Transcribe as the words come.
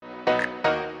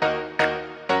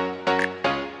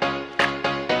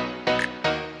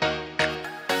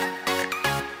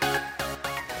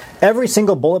Every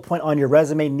single bullet point on your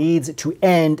resume needs to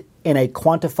end in a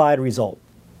quantified result.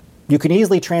 You can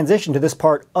easily transition to this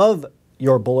part of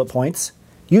your bullet points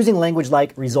using language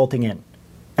like resulting in,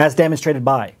 as demonstrated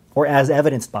by, or as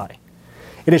evidenced by.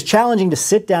 It is challenging to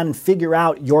sit down and figure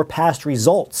out your past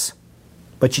results,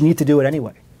 but you need to do it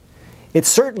anyway. It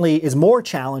certainly is more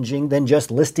challenging than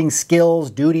just listing skills,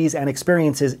 duties, and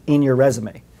experiences in your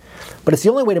resume. But it's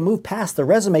the only way to move past the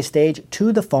resume stage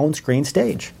to the phone screen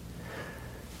stage.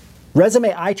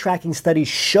 Resume eye tracking studies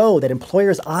show that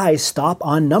employers' eyes stop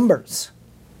on numbers.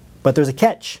 But there's a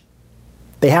catch.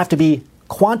 They have to be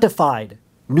quantified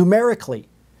numerically.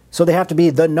 So they have to be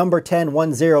the number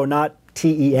 1010, not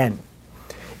TEN.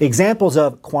 Examples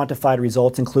of quantified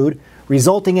results include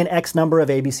resulting in X number of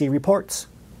ABC reports,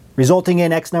 resulting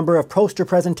in X number of poster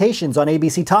presentations on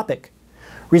ABC topic,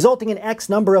 resulting in X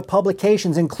number of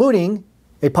publications, including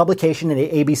a publication in an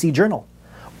ABC journal,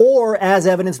 or as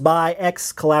evidenced by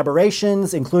X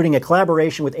collaborations, including a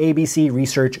collaboration with ABC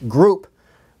Research Group,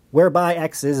 whereby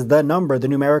X is the number, the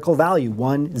numerical value,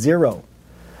 10.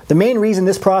 The main reason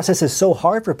this process is so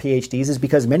hard for PhDs is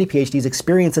because many PhDs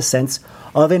experience a sense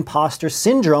of imposter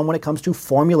syndrome when it comes to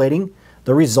formulating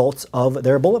the results of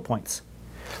their bullet points.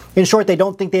 In short, they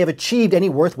don't think they have achieved any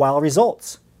worthwhile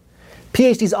results.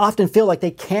 PhDs often feel like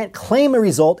they can't claim a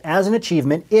result as an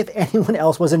achievement if anyone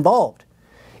else was involved.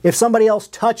 If somebody else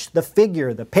touched the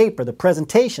figure, the paper, the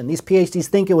presentation, these PhDs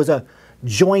think it was a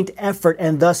joint effort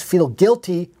and thus feel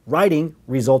guilty writing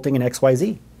resulting in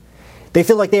XYZ. They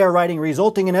feel like they are writing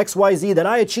resulting in XYZ that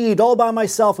I achieved all by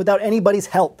myself without anybody's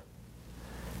help.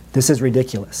 This is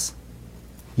ridiculous.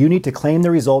 You need to claim the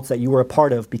results that you were a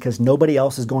part of because nobody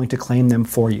else is going to claim them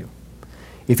for you.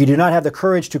 If you do not have the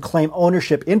courage to claim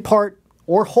ownership in part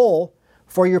or whole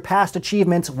for your past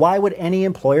achievements, why would any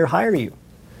employer hire you?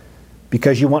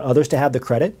 Because you want others to have the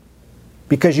credit?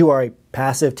 Because you are a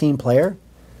passive team player?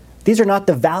 These are not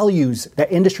the values that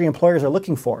industry employers are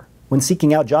looking for when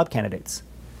seeking out job candidates.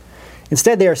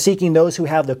 Instead, they are seeking those who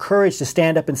have the courage to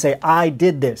stand up and say, I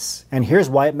did this, and here's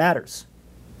why it matters.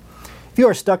 If you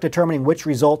are stuck determining which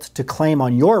results to claim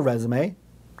on your resume,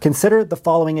 consider the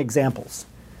following examples.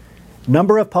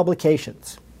 Number of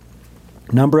publications,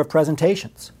 number of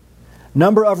presentations,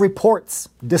 number of reports,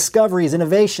 discoveries,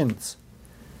 innovations,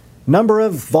 number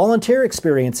of volunteer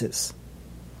experiences,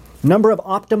 number of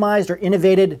optimized or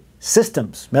innovated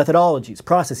systems, methodologies,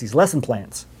 processes, lesson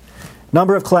plans,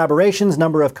 number of collaborations,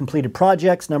 number of completed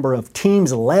projects, number of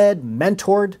teams led,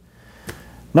 mentored,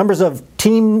 numbers of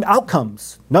team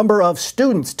outcomes, number of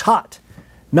students taught,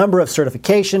 number of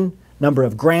certification, number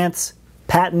of grants,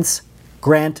 patents,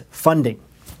 grant funding.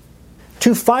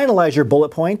 To finalize your bullet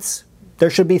points, there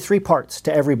should be 3 parts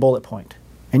to every bullet point.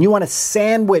 And you want to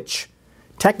sandwich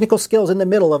technical skills in the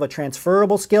middle of a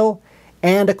transferable skill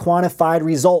and a quantified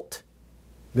result.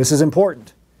 This is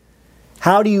important.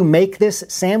 How do you make this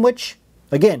sandwich?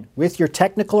 Again, with your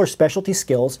technical or specialty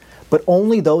skills, but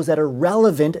only those that are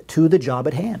relevant to the job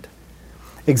at hand.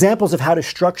 Examples of how to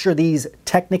structure these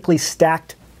technically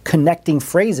stacked connecting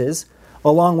phrases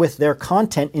along with their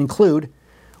content include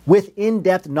with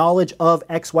in-depth knowledge of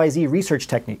XYZ research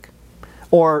technique,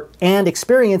 or and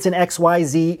experience in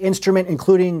XYZ instrument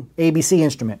including ABC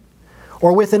instrument,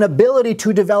 or with an ability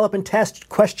to develop and test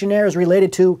questionnaires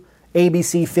related to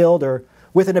ABC field, or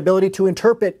with an ability to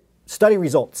interpret study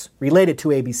results related to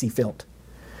ABC field.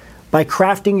 By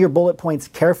crafting your bullet points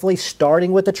carefully,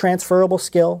 starting with the transferable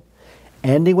skill,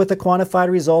 ending with a quantified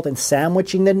result, and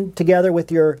sandwiching them together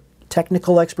with your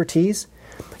technical expertise,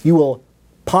 you will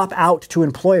pop out to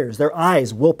employers. Their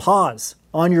eyes will pause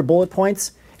on your bullet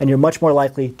points, and you're much more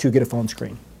likely to get a phone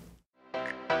screen.